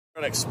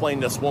I'm going to explain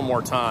this one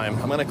more time.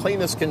 I'm going to clean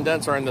this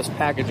condenser and this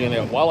packaging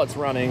while it's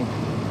running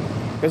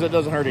because it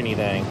doesn't hurt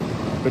anything.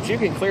 But you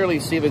can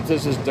clearly see that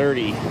this is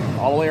dirty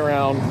all the way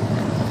around,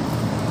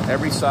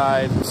 every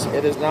side.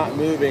 It is not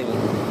moving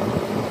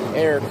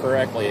air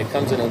correctly. It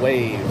comes in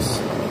waves.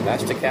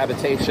 That's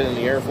decavitation in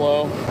the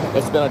airflow.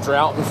 It's been a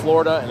drought in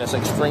Florida and it's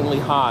extremely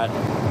hot.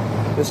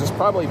 This is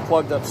probably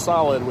plugged up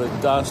solid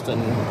with dust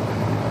and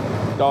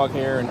dog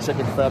hair and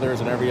chicken feathers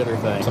and every other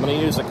thing. So I'm going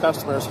to use the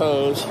customer's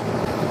hose.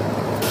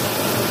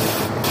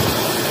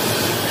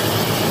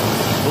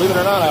 Believe it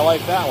or not, I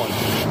like that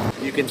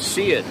one. You can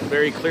see it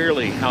very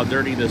clearly how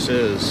dirty this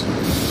is.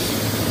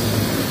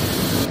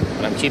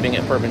 But I'm keeping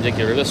it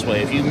perpendicular this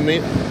way. If you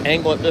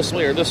angle it this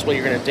way or this way,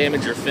 you're going to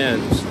damage your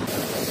fins.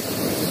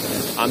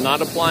 I'm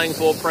not applying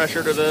full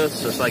pressure to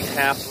this. It's like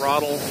half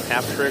throttle,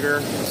 half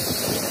trigger.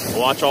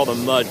 Watch all the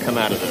mud come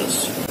out of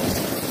this.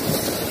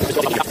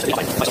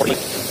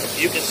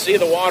 You can see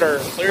the water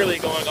clearly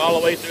going all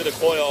the way through the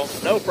coil.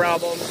 No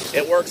problem.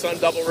 It works on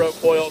double row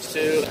coils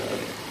too.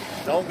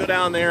 Don't go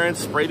down there and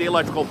spray the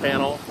electrical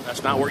panel.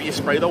 That's not where you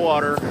spray the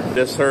water.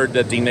 Just heard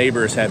that the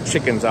neighbors have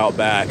chickens out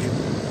back.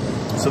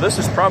 So this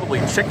is probably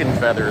chicken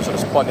feathers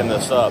that's plugging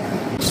this up.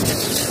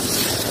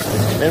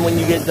 Then when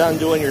you get done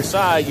doing your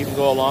side, you can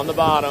go along the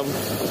bottom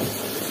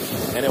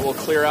and it will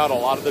clear out a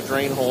lot of the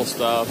drain hole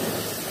stuff.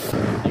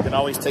 You can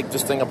always take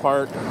this thing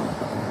apart,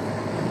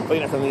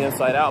 clean it from the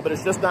inside out, but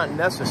it's just not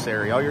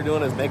necessary. All you're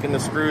doing is making the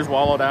screws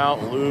wallowed out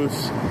and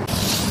loose.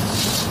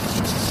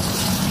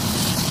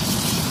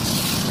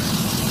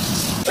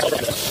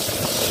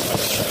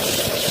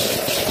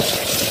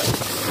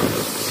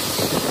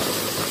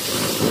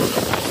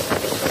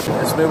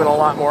 It's moving a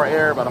lot more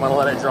air, but I'm going to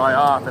let it dry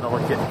off and it'll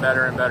get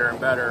better and better and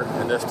better,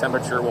 and this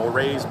temperature will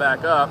raise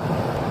back up.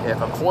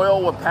 If a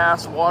coil will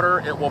pass water,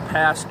 it will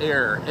pass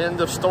air. End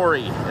of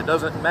story. It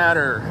doesn't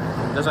matter.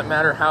 It doesn't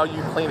matter how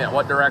you clean it,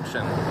 what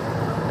direction.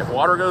 If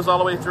water goes all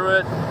the way through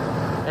it,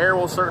 air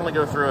will certainly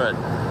go through it.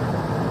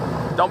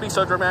 Don't be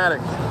so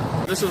dramatic.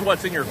 This is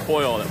what's in your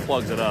coil that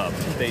plugs it up,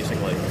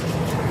 basically.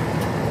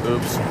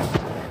 Oops.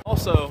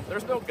 Also,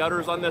 there's no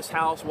gutters on this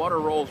house. Water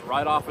rolls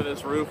right off of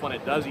this roof when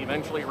it does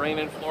eventually rain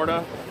in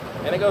Florida,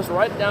 and it goes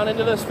right down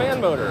into this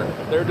fan motor.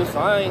 They're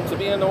designed to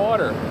be in the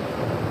water.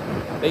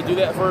 They do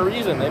that for a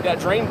reason. They've got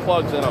drain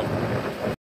plugs in them.